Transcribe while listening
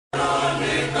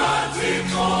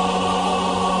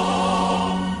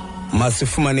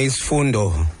Masifumane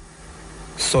isifundo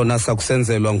sona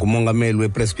sakusenzelwa ngumongameli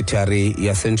wePresbytery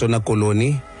yaseNtshona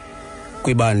Koloni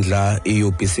kwibandla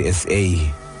iUPCSA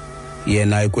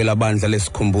yena ikwela bandla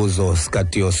lesikhumbuzo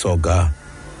sikatiyosoga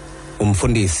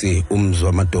umfundisi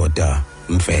umzwa madoda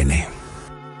Mfene.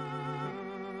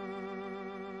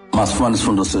 Masifumane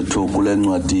isifundo sethu kule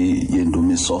ncwadi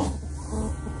yendumiso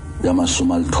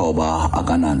yamashumi alithoba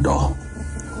akananto.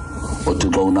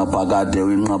 Uthixo unaphakade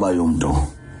winqaba yomntu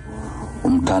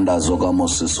umthandazo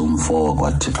kaMoses umfo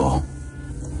kwaThixo.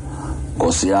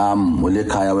 Nkosi yam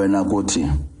ulekhaya wena kuthi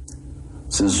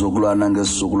sizukulwana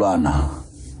ngesizukulwana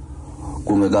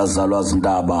kungekazalwa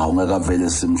zindaba ungekavele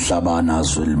simhlabana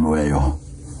azwelimiweyo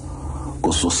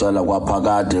kususela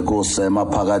kwaphakade kusema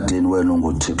phakadeni wena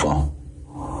nguThixo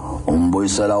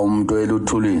umbuyisela umuntu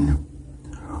eluthulini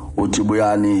uthi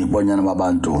buyani bonyana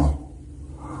babantu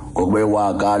kokube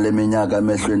waka leminyaka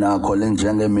emehlweni akho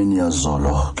lenjengemini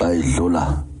yazolo xa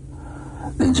idlula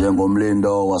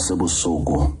lenjengomlindo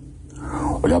wasebusuku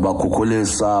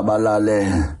uyabakhukhulisa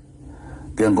abalale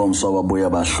ngengomso babuya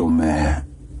bahlume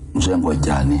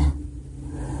njengotyani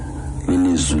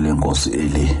ilizwi lenkosi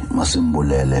eli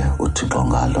masimbulele uThixo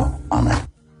ngalo. Amen.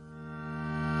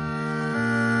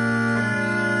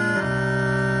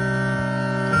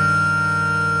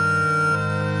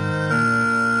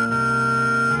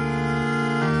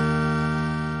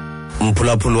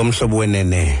 Mphulaphula womhlobo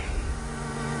wenene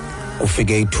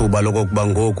kufike ithuba lokuba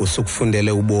ngoku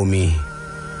sikufundele ubomi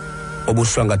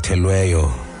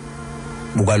obushwangathelweyo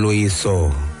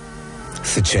bukaLoyiso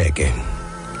Sitsheke.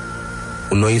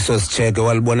 uLoyiso Sitsheke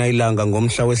walibona ilanga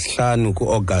ngomhla wesihlanu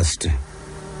kuAugust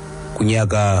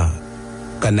kunyaka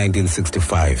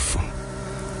ka1965.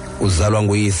 Uzalwa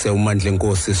nguyise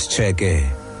uMandlenkosi Sitsheke,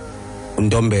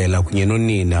 uNtombela kunye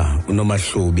nonina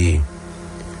uNomahlubi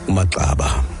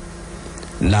uMaxaba,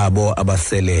 nabo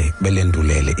abasele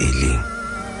belendulele eli.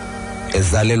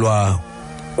 Ezalelwa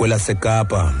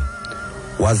kwelaseKapa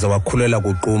waze wakhulela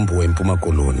kuQumbu eMpuma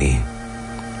Koloni.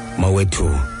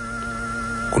 Mawethu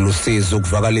kulusizo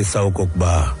ukuvakalisa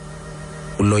okokuba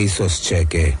uLoyiso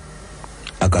Sitsheke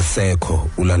akasekho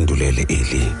ulandulele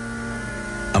eli.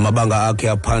 Amabanga akhe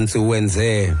aphansi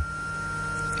uwenze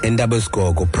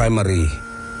eNtabesigogo primary,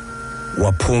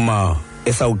 waphuma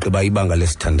esawugqiba ibanga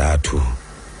lesithandathu.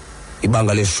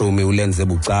 Ibanga leshumi ulenze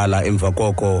bucala, emva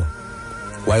koko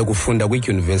wayekufunda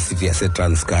kwidyunivesithi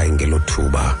yaseTranskei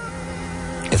ngelothuba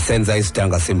esenza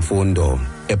isidanga semfundo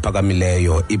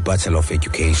ephakamileyo iBachelor of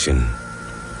Education.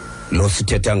 Lo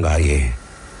sithetha ngaye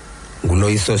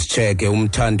nguLoyiso Sitsheke,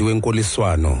 umthandi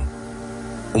wenkoliswano,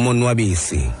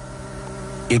 umonwabisi,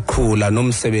 iqhula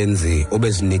nomsebenzi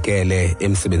obezinikele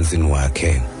emsebenzini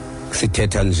wakhe.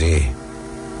 Sithetha nje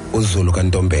uZulu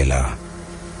kaNtombela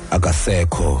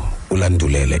akasekho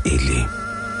ulandulele eli.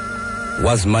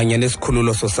 Wazimanya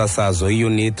nesikhululo sosasazo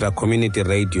iUnitra Community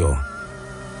Radio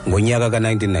ngonyaka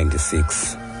ka1996.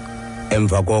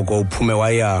 Emva koko uphume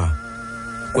waya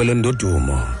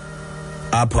kwelondodumo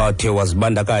apha athe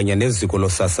wazibandakanya neziko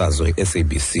losasazo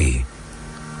iSABC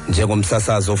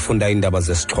njengomsasazo ofunda indaba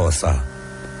zesiXhosa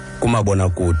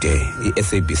kumabonakude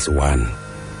iSABC 1.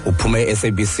 Uphume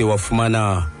eSABC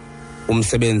wafumana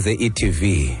umsebenzi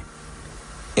eTV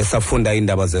esafunda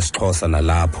indaba zesiXhosa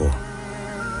nalapho.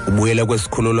 Ubuyele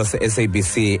kwesikhululo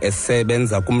seSABC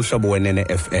esebenza kumhlobo wenene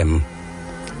FM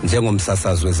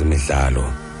njengomsasazi wezemidlalo.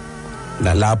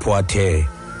 Nalapho athe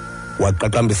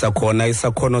waqaqambisa khona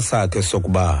isakhono sakhe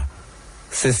sokuba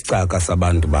sisicaka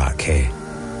sabantu bakhe.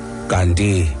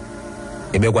 Kanti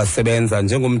ebekwasebenza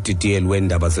njengomdidiyeli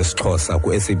wendaba zesiXhosa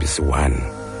kuSABC 1.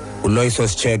 uLoyiso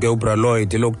Sitsheke ubra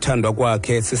Lloyd lokuthandwa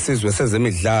kwakhe sisizwe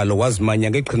sezemidlalo wazimanya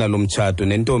ngeqhina lomtshato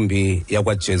nentombi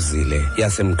yakwaJezile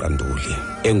yasemqanduli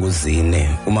enguzine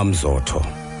uMamzotho.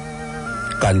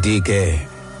 Kanti ke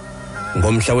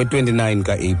ngomhla we29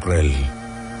 kaApril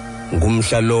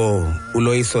ngumhla lo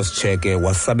uLoyiso Sitsheke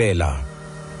wasabela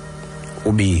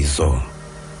ubizo.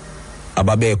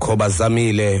 Ababekho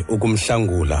bazamile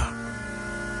ukumhlangula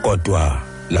kodwa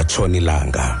latshona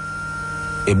ilanga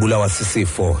ebulawa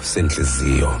sisifo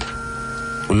senhliziyo.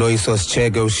 uLoyiso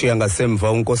Sitsheke ushiya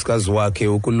ngasemva unkosikazi wakhe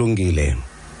ukulungile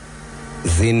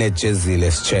Zine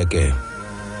Jezile Sitsheke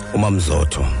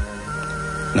uMamzotho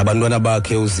nabantwana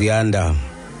bakhe uZiyanda,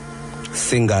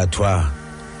 Singathwa,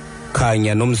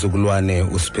 Khanya nomzukulwane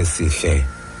uSiphesihle.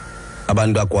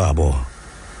 Abantu akwabo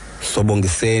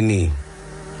Sobongiseni,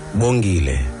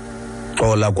 Bongile,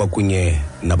 Xola kwakunye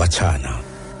nabatshana.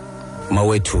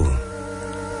 Mawethu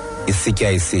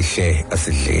isitya isihle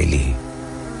asidleli.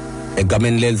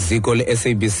 Egameni leziko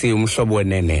leSABC umhlobo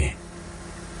wenene,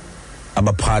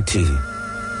 abaphathi,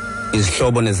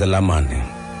 izihlobo nezelamane,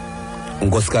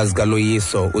 unkosikazi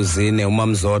kaLoyiso uzine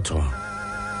uMamzotho,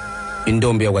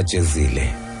 intombi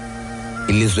yakwaJezile,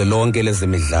 ilizwe lonke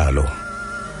lezemidlalo,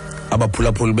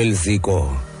 abaphulaphuli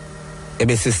beliziko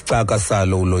ebesisicaka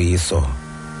salo uLoyiso,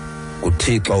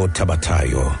 uThixo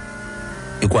othabathayo,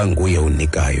 ikwanguye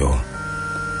unikayo,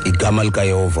 igama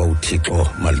likaYehova uThixo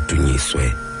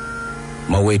malidunyiswe.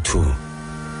 Mawethu,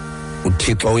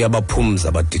 uThixo uyabaphumza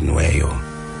abadiniweyo,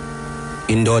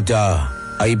 indoda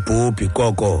ayibhubhi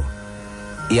koko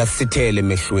iyasithele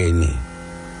emehlweni,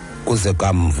 kuze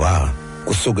kamva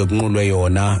kusuke kunqulwe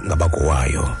yona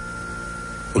ngabakowayo.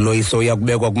 uLoyiso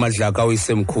uyakubekwa kumadlaka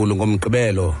oyisemkhulu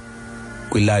ngomgqibelo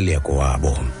kwilali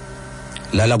yakowabo.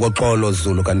 Lala koxolo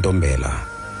Zulu kaNtombela,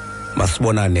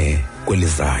 masibonane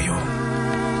kwelizayo.